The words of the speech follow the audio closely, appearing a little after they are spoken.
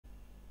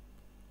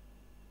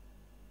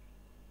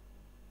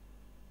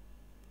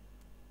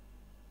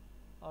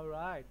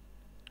Alright,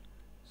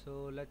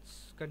 so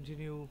let's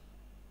continue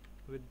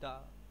with the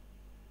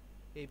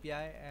API,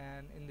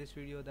 and in this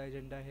video the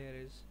agenda here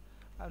is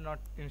I've not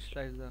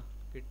initialized the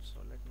Git,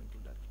 so let me do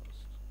that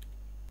first.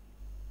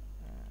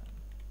 And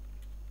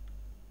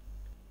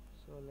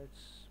so let's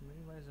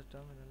minimize the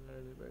terminal a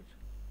little bit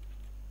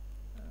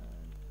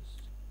and just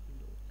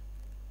reload,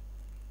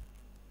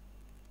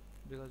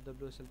 because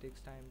WSL takes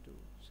time to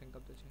sync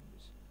up the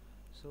changes.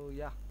 So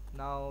yeah,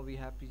 now we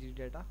have PG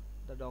data,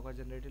 the Docker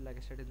generated like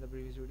I said in the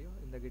previous video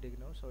in the git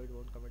ignore, so it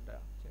won't commit the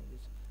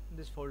changes.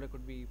 This folder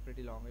could be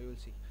pretty long, you will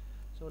see.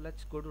 So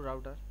let's go to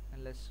router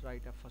and let's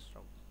write a first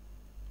route.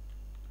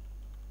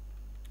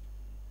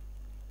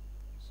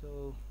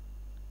 So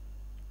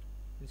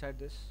inside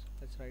this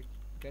let's write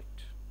get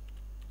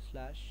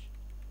slash,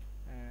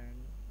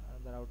 and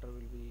the router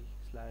will be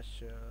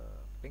slash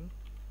ping,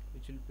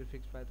 which will be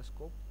prefixed by the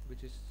scope,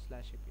 which is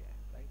slash API,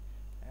 right?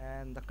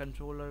 And the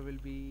controller will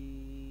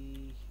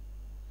be,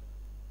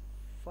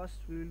 first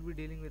we will be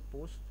dealing with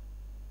post.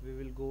 We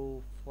will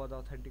go for the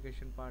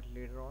authentication part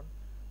later on,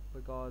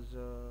 because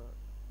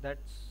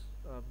that's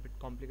a bit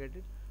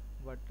complicated,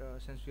 but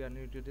since we are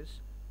new to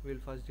this, we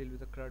will first deal with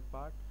the CRUD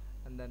part,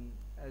 and then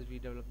as we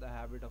develop the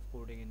habit of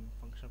coding in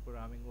functional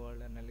programming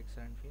world and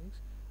Elixir and Phoenix,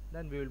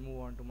 then we will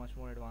move on to much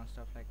more advanced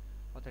stuff like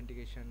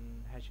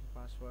authentication, hashing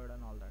password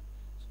and all that.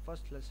 So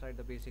first let's write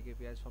the basic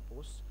APIs for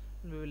posts,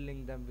 and we will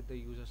link them with the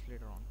users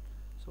later on.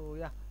 So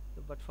yeah,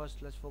 but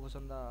first let's focus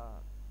on the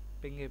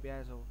ping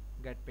API. So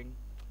get ping,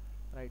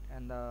 right?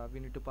 And we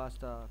need to pass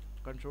the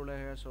controller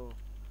here, so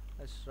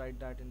let's write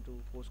that into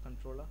post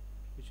controller,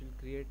 which will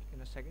create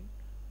in a second.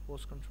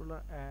 Post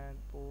controller and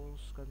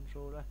post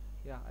controller,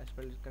 yeah, I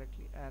spelled it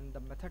correctly. And the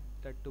method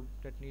that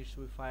needs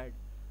to be fired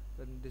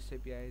when this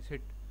API is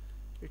hit,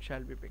 it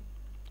shall be ping.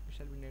 It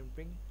shall be named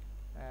ping,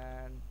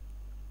 and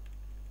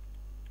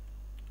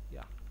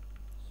yeah,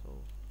 so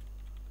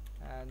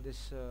and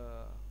this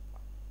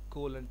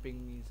colon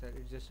ping means that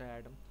it's just an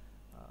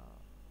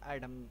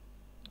atom.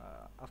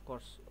 Of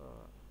course,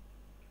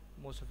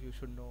 most of you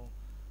should know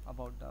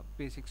about the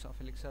basics of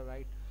Elixir,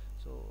 right?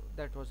 So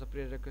that was a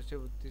prerequisite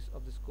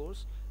of this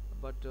course,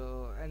 but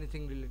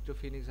anything related to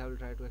Phoenix I will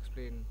try to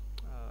explain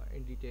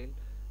in detail.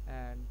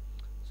 And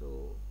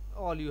so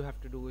all you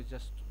have to do is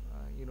just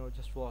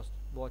just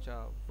watch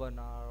a 1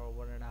 hour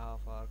or 1.5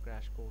 hour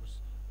crash course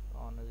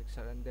on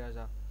Elixir, and there's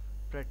a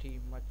pretty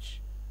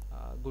much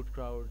good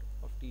crowd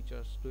of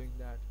teachers doing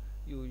that.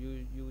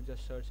 You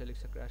just search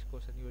Elixir crash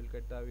course and you will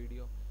get the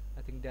video.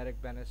 I think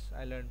Derek Bennis,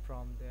 I learned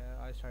from there,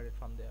 I started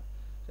from there,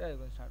 so I'm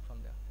going to start from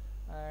there.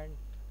 And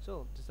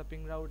so this is a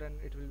ping route, and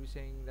it will be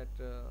saying that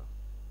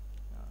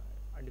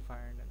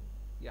undefined, and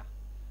yeah,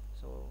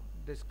 so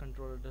this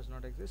controller does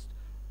not exist.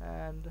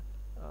 And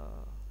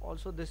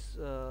also this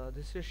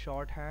is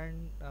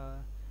shorthand.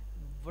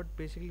 What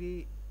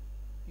basically,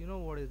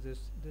 what is this?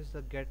 This is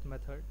the get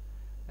method,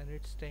 and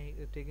it's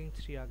taking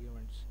 3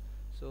 arguments.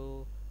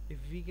 So if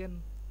we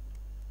can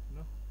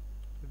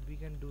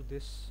do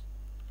this,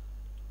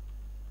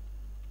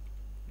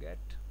 get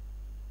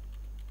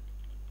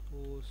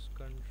post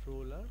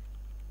controller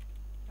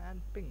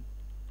and ping,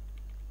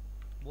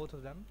 both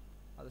of them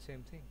are the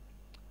same thing.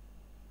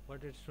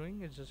 What it's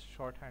doing is just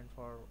shorthand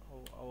for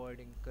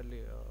avoiding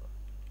curly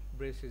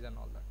braces and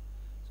all that.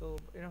 So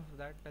enough of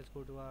that, let's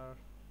go to our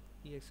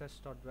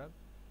exs.web.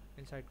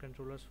 Inside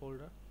controllers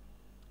folder,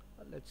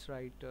 let's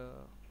write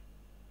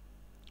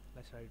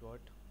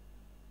what?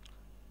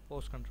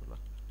 Post controller.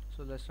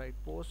 So let's write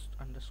post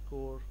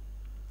underscore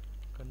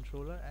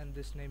controller, and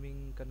this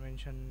naming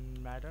convention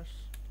matters.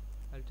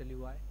 I'll tell you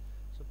why.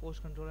 So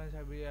post controller is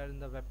we are in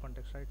the web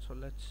context, right? So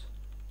let's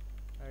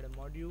add a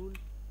module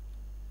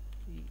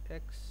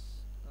ex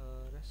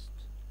rest.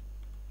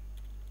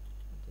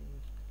 I think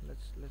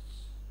let's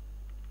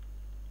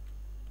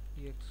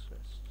ex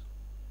rest.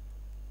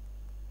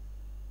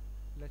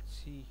 Let's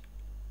see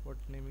what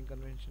naming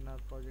convention our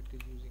project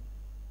is using.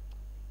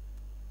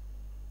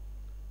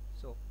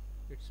 So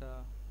it's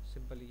a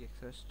simple ex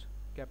rest,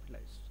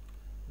 capitalized,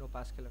 no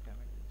Pascal or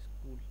capitalized.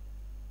 Cool.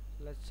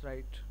 So let's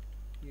write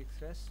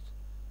ex rest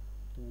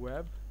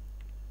web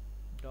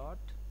dot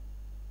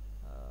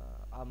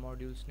our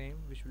module's name,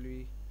 which will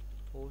be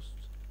post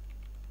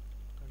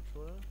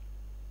controller,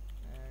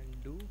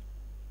 and do.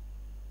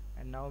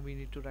 And now we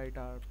need to write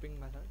our ping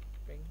method,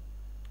 ping,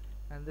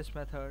 and this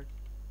method,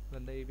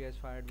 when the API is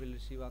fired, will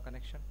receive our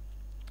connection,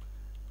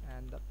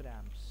 and the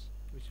params,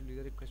 which will be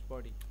the request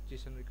body,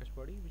 JSON request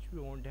body, which we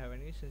won't have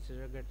any since it's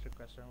a get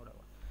request and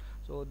whatever.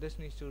 So this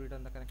needs to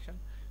return the connection.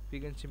 We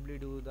can simply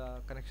do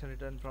the connection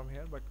return from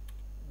here, but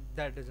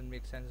that doesn't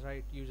make sense,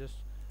 right? You just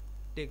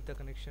take the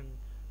connection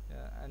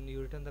and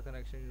you return the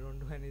connection, you don't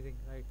do anything,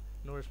 right?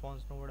 No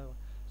response, no whatever.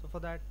 So for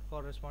that,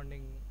 for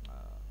responding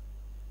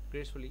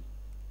gracefully,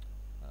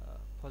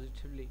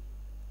 positively,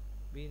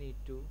 we need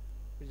to,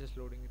 it's just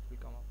loading, it will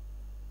come up.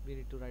 We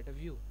need to write a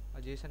view,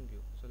 a JSON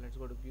view. So let's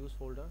go to views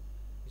folder.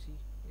 You see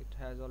it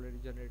has already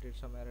generated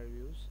some error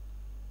views.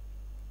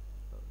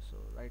 So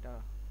write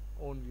our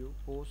own view,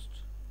 post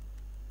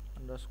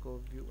underscore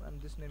view,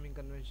 and this naming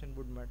convention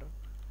would matter.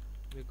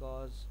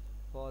 because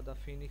for the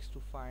Phoenix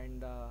to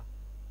find the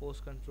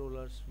post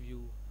controller's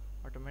view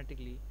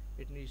automatically,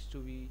 it needs to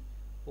be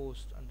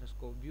post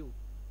underscore view.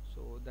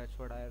 So that's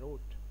what I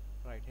wrote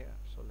right here.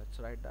 So let's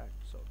write that.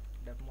 So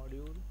dev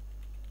module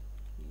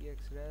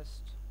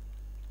exrest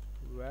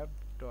web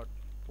dot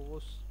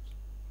post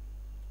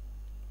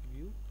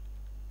view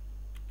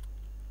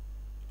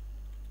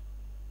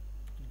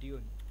do,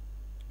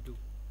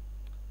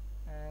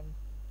 and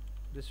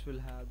this will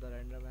have the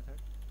render method.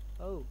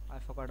 Oh, I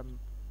forgot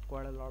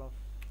quite a lot of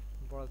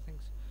important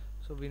things.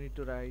 So we need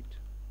to write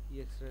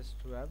exrest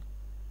web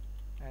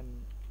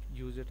and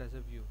use it as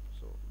a view.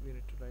 So we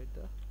need to write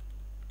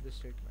this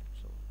statement.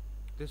 So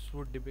this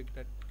would depict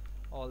that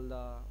all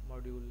the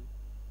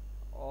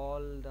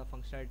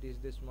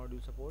functionalities this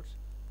module supports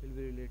will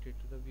be related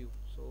to the view.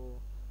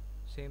 So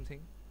same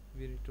thing,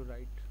 we need to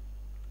write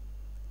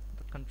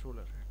the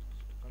controller here.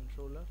 So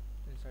controller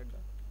inside the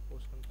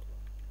post controller.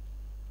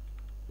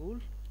 Cool.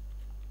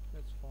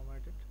 Let's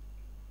format it.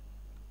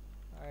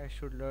 I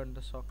should learn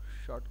the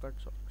shortcut.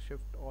 So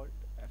Shift Alt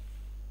F.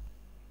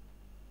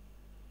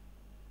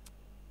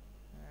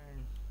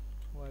 And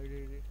why did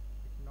it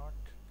not?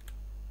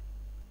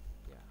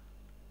 Yeah.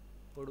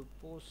 Go to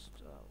post.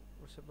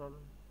 What's the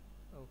problem?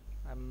 Oh,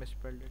 I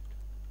misspelled it.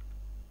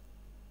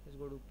 Let's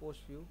go to post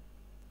view,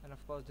 and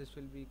of course this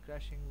will be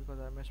crashing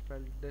because I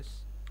misspelled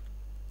this.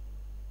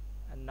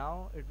 And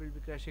now it will be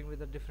crashing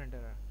with a different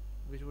error,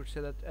 which would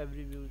say that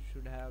every view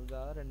should have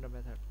the render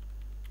method.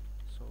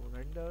 So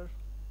render,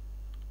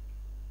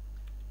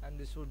 and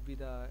this would be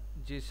the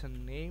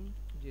JSON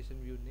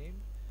view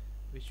name,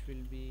 which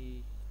will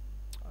be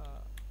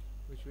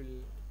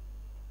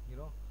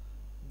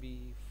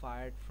be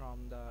fired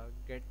from the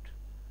get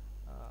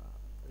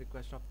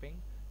request of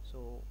ping.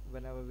 So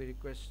whenever we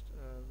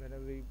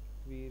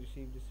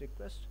receive this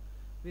request,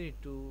 we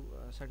need to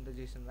send the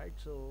JSON, right?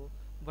 So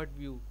what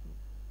view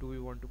do we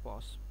want to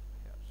pass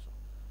here? So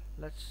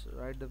let's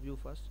write the view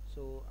first.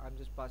 So I'm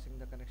just passing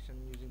the connection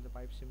using the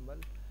pipe symbol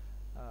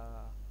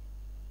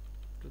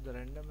to the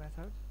render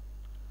method,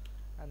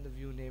 and the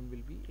view name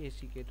will be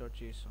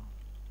ack.json.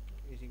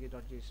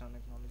 ack.json,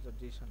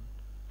 acknowledge.json,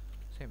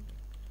 same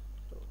thing.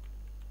 So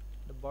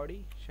the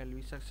body shall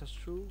be success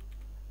true,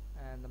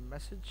 and the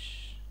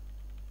message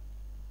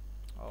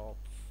of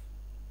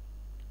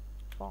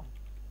found.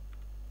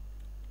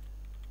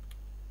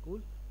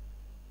 Cool.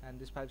 And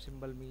this pipe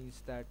symbol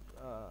means that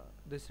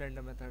this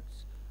render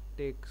methods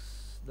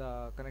takes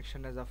the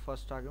connection as a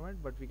first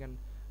argument, but we can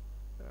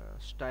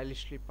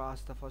stylishly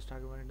pass the first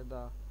argument into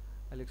the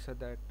Elixir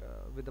that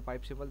with the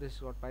pipe symbol. This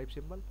is what pipe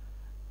symbol,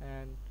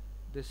 and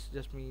this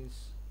just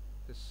means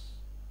this.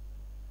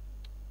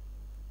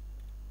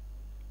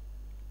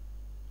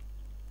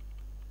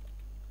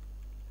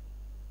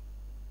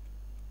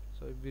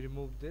 So if we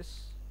remove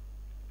this,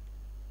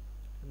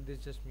 and this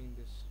just means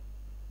this,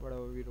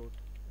 whatever we wrote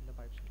in the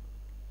pipe symbol.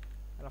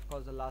 And of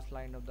course the last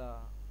line of the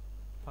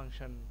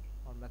function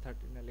or method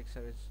in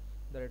Elixir is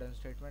the return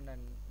statement,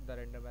 and the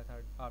render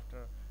method,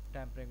 after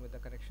tampering with the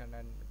connection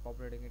and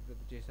populating it with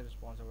the JSON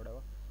response or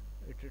whatever,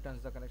 it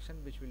returns the connection,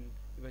 which will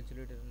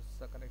eventually returns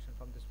the connection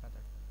from this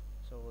method.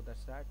 So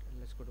that's that. And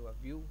let's go to a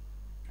view,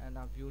 and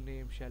our view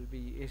name shall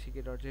be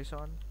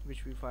ack.json,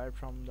 which we fired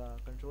from the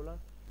controller,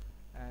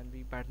 and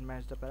we pattern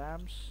match the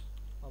params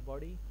or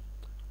body.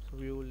 So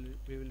we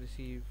will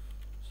receive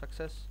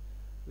success,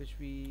 which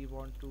we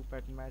want to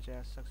pattern match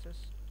as success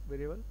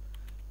variable,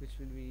 which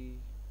will be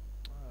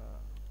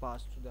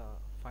passed to the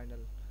final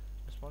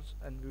response,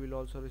 and we will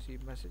also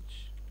receive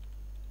message.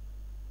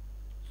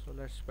 So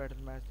let's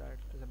pattern match that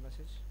as a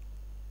message,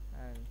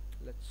 and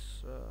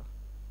let's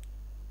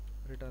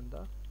return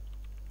the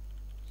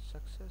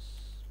success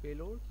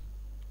payload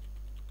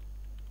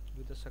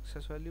with the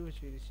success value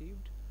which we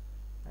received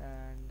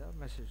and the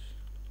message.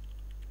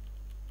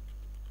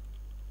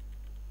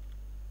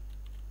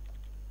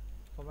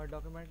 Format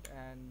document,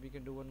 and we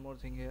can do one more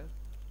thing here.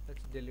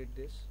 Let's delete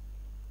this.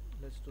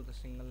 Let's do the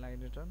single line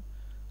return,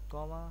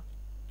 comma,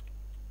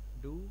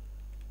 do,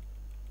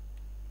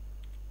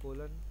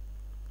 colon,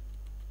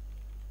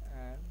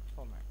 and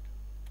format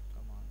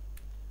command,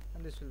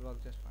 and this will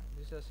work just fine.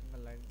 This is a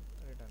single line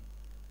return.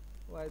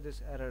 Why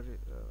this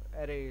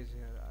array is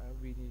here?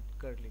 We need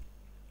curly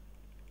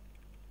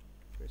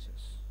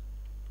braces.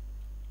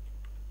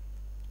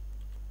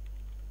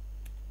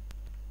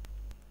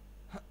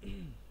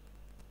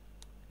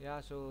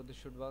 Yeah, so this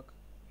should work.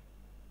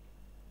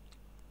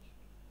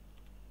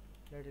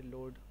 Let it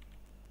load.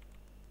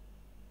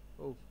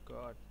 Oh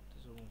god,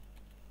 zoom.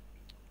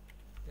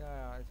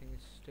 Yeah, I think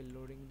it's still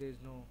loading. There is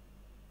no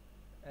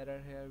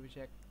error here which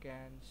I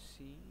can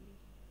see.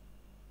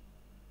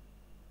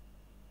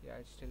 Yeah,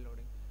 it's still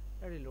loading.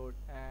 Let it load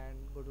and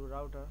go to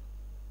router,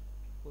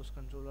 post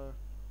controller.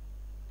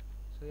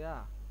 So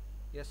yeah,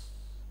 yes,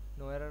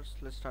 no errors.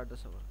 Let's start the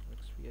server.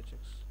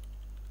 xphx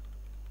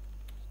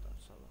start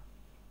server,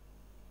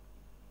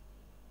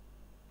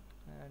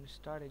 and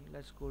starting.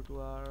 Let's go to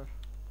our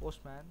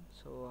postman.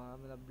 So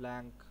I'm in a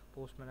blank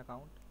postman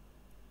account,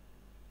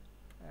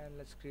 and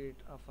let's create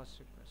our first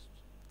request.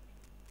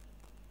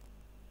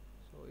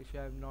 So if you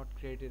have not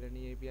created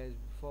any APIs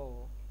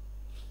before,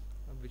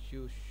 which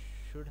you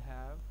should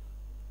have,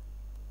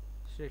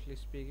 strictly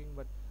speaking,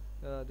 but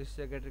this is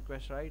a GET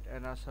request, right?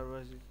 And our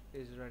server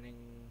is running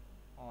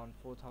on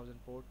 4000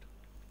 port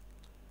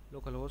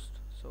localhost.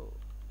 So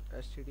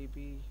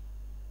HTTP,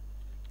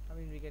 I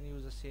mean we can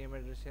use the same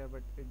address here,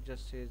 but it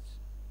just says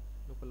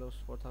localhost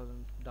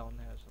 4000 down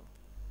here. So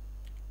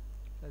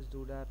let's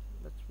do that.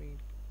 Let me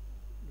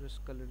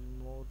risk a little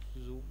more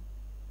zoom.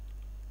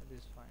 That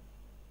is fine.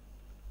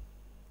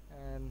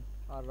 And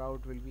our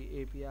route will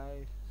be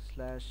API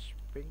slash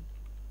ping,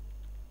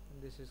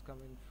 and this is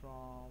coming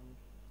from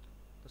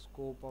the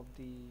scope of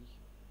the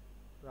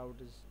route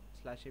is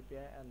slash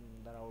API and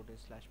the route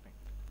is slash ping.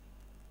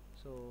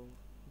 So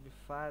we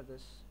fire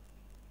this.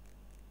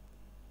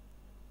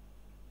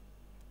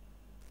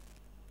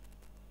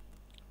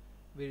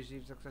 We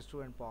receive success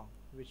to and pong,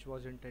 which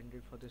was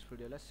intended for this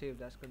video. Let's save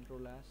that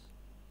control as,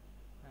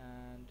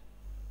 and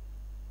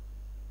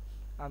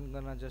I'm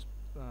gonna just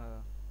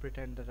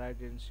pretend that I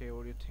didn't say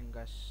what you think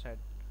I said.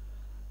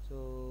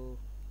 So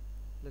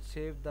let's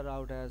save the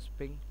route as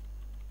ping,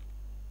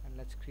 and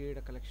let's create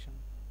a collection,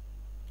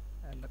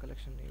 and the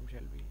collection name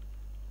shall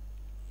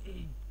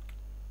be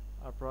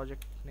our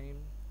project name,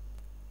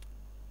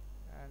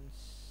 and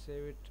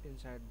save it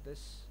inside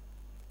this.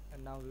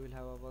 And now we will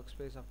have a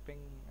workspace of ping,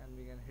 and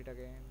we can hit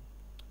again,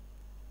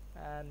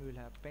 and we'll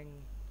have ping,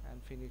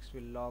 and Phoenix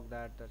will log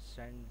that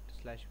send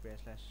slash API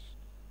slash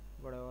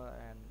whatever,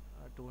 and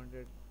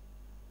 200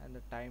 and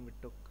the time it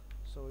took.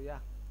 So yeah,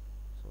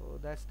 so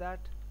that's that,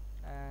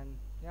 and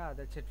yeah,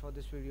 that's it for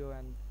this video.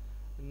 And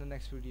in the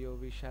next video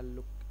we shall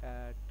look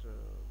at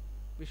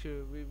we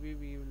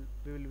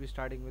will be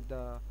starting with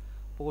the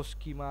post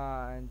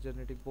schema and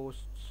generating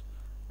posts,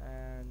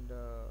 and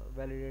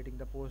validating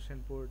the post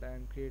input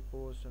and create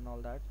post and all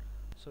that.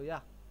 So yeah,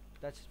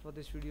 that's it for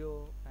this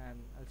video, and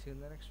I'll see you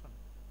in the next one.